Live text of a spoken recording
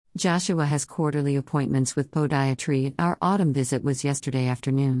Joshua has quarterly appointments with podiatry. Our autumn visit was yesterday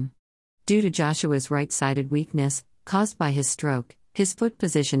afternoon. Due to Joshua's right-sided weakness, caused by his stroke, his foot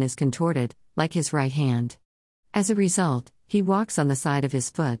position is contorted, like his right hand. As a result, he walks on the side of his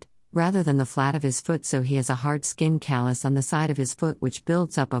foot, rather than the flat of his foot, so he has a hard skin callus on the side of his foot which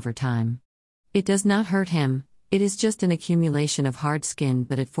builds up over time. It does not hurt him, it is just an accumulation of hard skin,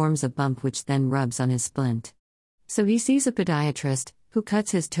 but it forms a bump which then rubs on his splint. So he sees a podiatrist, who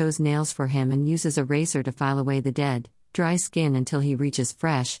cuts his toes nails for him and uses a razor to file away the dead, dry skin until he reaches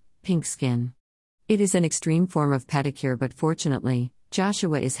fresh, pink skin. It is an extreme form of pedicure, but fortunately,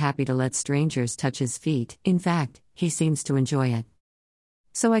 Joshua is happy to let strangers touch his feet. In fact, he seems to enjoy it.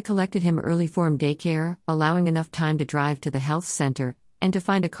 So I collected him early from daycare, allowing enough time to drive to the health center, and to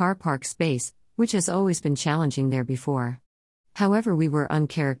find a car park space, which has always been challenging there before. However, we were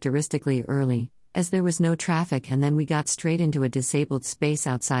uncharacteristically early, as there was no traffic, and then we got straight into a disabled space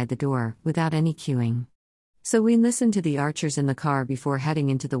outside the door, without any queuing. So we listened to the Archers in the car before heading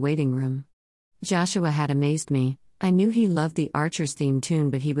into the waiting room. Joshua had amazed me. I knew he loved the Archers theme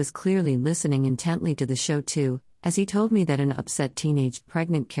tune, but he was clearly listening intently to the show too, as he told me that an upset teenage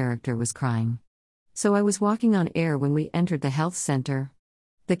pregnant character was crying. So I was walking on air when we entered the health center.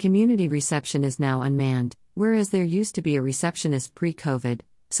 The community reception is now unmanned, whereas there used to be a receptionist pre-COVID,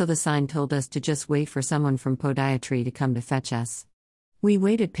 so the sign told us to just wait for someone from podiatry to come to fetch us. We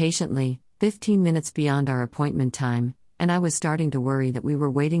waited patiently, 15 minutes beyond our appointment time, and I was starting to worry that we were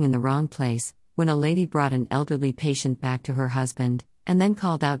waiting in the wrong place, when a lady brought an elderly patient back to her husband, and then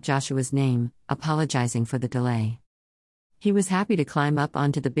called out Joshua's name, apologizing for the delay. He was happy to climb up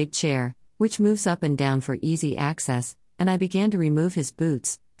onto the big chair, which moves up and down for easy access, and I began to remove his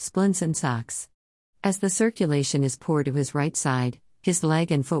boots, splints and socks. As the circulation is poor to his right side, his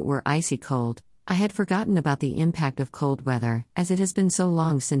leg and foot were icy cold. I had forgotten about the impact of cold weather, as it has been so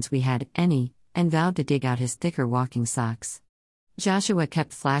long since we had any, and vowed to dig out his thicker walking socks. Joshua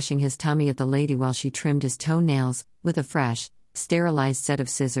kept flashing his tummy at the lady while she trimmed his toenails, with a fresh, sterilized set of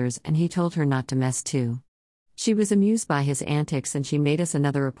scissors, and he told her not to mess too. She was amused by his antics, and she made us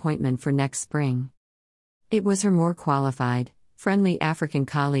another appointment for next spring. It was her more qualified, friendly African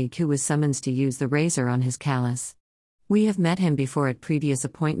colleague who was summoned to use the razor on his callus. We have met him before at previous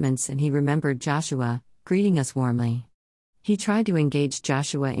appointments, and he remembered Joshua, greeting us warmly. He tried to engage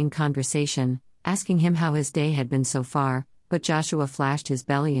Joshua in conversation, asking him how his day had been so far, but Joshua flashed his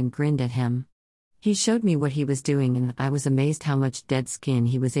belly and grinned at him. He showed me what he was doing, and I was amazed how much dead skin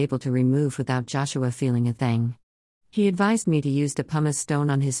he was able to remove without Joshua feeling a thing. He advised me to use the pumice stone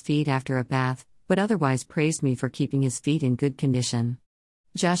on his feet after a bath, but otherwise praised me for keeping his feet in good condition.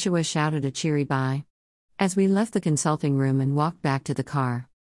 Joshua shouted a cheery bye as we left the consulting room and walked back to the car.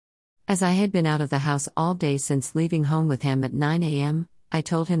 As I had been out of the house all day since leaving home with him at 9 a.m., I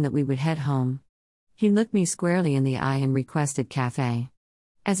told him that we would head home. He looked me squarely in the eye and requested cafe.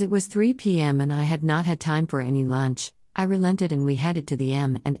 As it was 3 p.m. and I had not had time for any lunch, I relented and we headed to the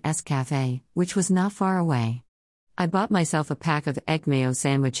M&S Cafe, which was not far away. I bought myself a pack of egg mayo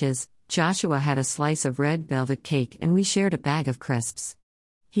sandwiches, Joshua had a slice of red velvet cake, and we shared a bag of crisps.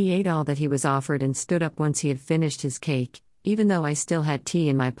 He ate all that he was offered and stood up once he had finished his cake, even though I still had tea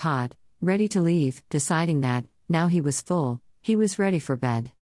in my pot, ready to leave, deciding that, now he was full, he was ready for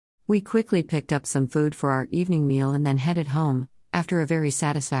bed. We quickly picked up some food for our evening meal and then headed home, after a very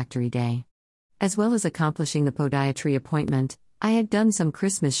satisfactory day. As well as accomplishing the podiatry appointment, I had done some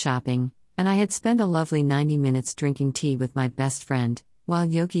Christmas shopping, and I had spent a lovely 90 minutes drinking tea with my best friend, while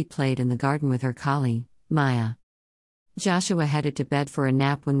Yogi played in the garden with her collie, Maya. Joshua headed to bed for a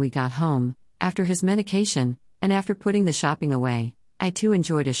nap when we got home, after his medication, and after putting the shopping away, I too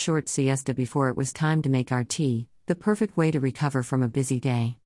enjoyed a short siesta before it was time to make our tea, the perfect way to recover from a busy day.